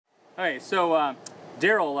Okay, so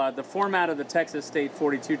Darrell, the format of the Texas State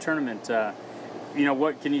 42 tournament,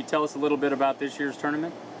 what can you tell us a little bit about this year's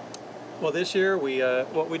tournament? Well, this year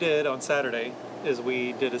what we did on Saturday is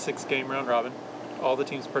we did a 6-game round robin. All the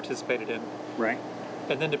teams participated in. Right.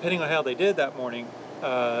 And then depending on how they did that morning,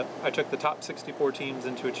 I took the top 64 teams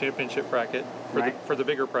into a championship bracket for the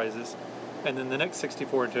bigger prizes, and then the next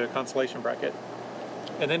 64 into a consolation bracket.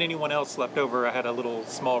 And then anyone else left over, I had a little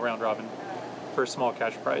small round robin for a small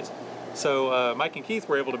cash prize. So Mike and Keith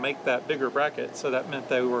were able to make that bigger bracket, so that meant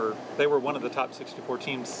they were one of the top 64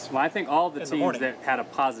 teams. Well, I think all the teams that had a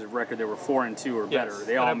positive record, they were 4-2 or better. Yes.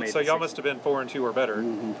 They all made. So y'all must have been 4-2 or better.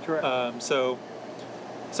 Mm-hmm. Correct.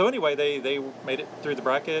 So anyway, they made it through the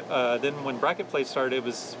bracket. Then when bracket play started, it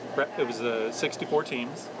was 64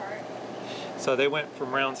 teams. So they went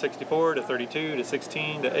from round 64 to 32 to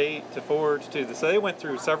 16 to 8 to 4 to 2. So they went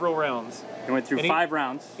through several rounds. They went through 5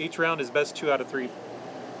 rounds. Each round is best 2 out of 3.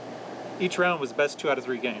 Each round was best 2 out of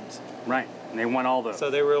 3 games. Right, and they won all those.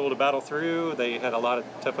 So they were able to battle through. They had a lot of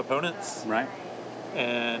tough opponents. Right.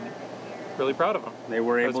 And really proud of them. They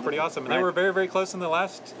were able to. It was pretty awesome. And right. they were very, very close in the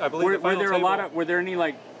last, I believe, the final table. Were there any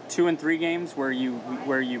like 2 and 3 games or 2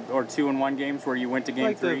 and 1 games where you went to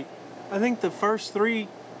game 3? I think the first 3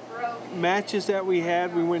 matches that we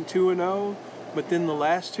had, we went 2-0, but then the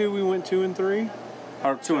last 2 we went 2 and 3.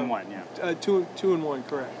 Or 2 and 1, yeah. 2 and 1,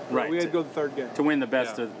 correct. Right. We had to go to the third game to win the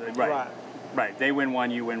best of the, right. Right. They win 1,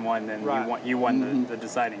 you win 1, then you won the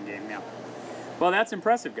deciding game. Yeah. Well, that's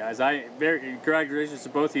impressive, guys. Congratulations to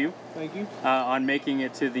both of you. Thank you. On making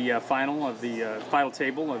it to the final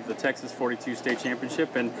table of the Texas 42 State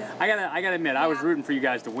Championship, and I gotta admit, I was rooting for you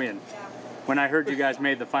guys to win when I heard you guys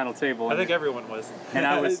made the final table. I think everyone was. And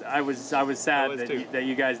I was sad that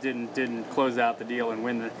you guys didn't close out the deal and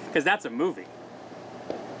win because that's a movie.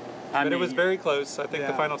 But it was very close. I think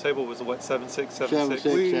the final table was, what, 7-6,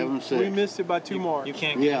 7-6? 7-6. We missed it by 2 marks. You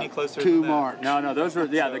can't get any closer 2 than marks. that. No, those were,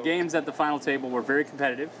 the games at the final table were very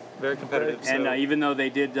competitive. Very competitive. And even though they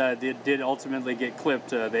did ultimately get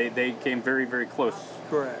clipped, they came very, very close.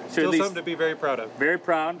 Correct. So Still something to be very proud of. Very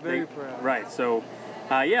proud. Very proud. Right. So,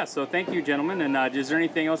 so thank you, gentlemen. And is there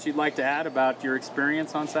anything else you'd like to add about your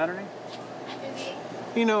experience on Saturday?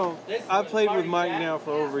 You know, I played with Mike now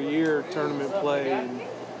for over a year, tournament play, and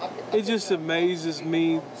it just amazes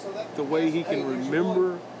me the way he can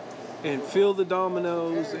remember and feel the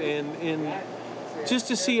dominoes and just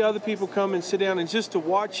to see other people come and sit down and just to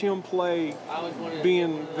watch him play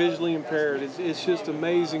being visually impaired. It's just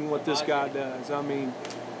amazing what this guy does. I mean,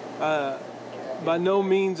 by no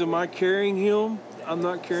means am I carrying him. I'm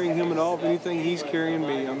not carrying him at all. If anything, he's carrying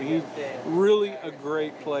me. I mean, he's really a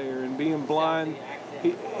great player, and being blind,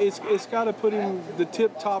 it's got to put him the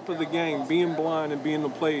tip top of the game. Being blind and being able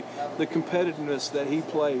to play the competitiveness that he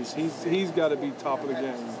plays, he's got to be top of the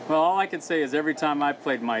game. Well, all I can say is every time I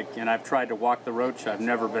played Mike and I've tried to walk the roach, I've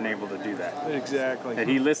never been able to do that. Exactly. And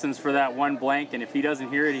he listens for that one blank, and if he doesn't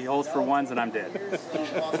hear it, he holds for ones, and I'm dead.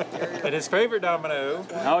 And his favorite domino is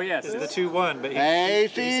the 2-1, but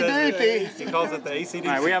he calls it the AC-DC.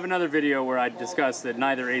 All right, we have another video where I discuss that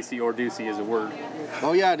neither AC or Deucey is a word.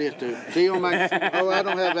 Oh yeah, it is too. See, I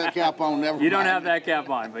don't have that cap on. Never. You don't have that cap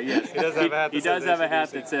on, but yes, he does have a hat. He does have a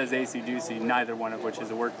hat that says AC-DC, neither one of which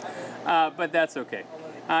is a word. But that's okay.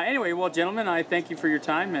 Anyway, well, gentlemen, I thank you for your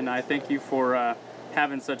time, and I thank you for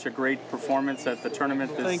having such a great performance at the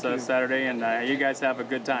tournament this Saturday. And you guys have a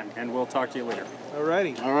good time, and we'll talk to you later.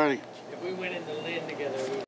 Alrighty. Alrighty. If we went in the lid together.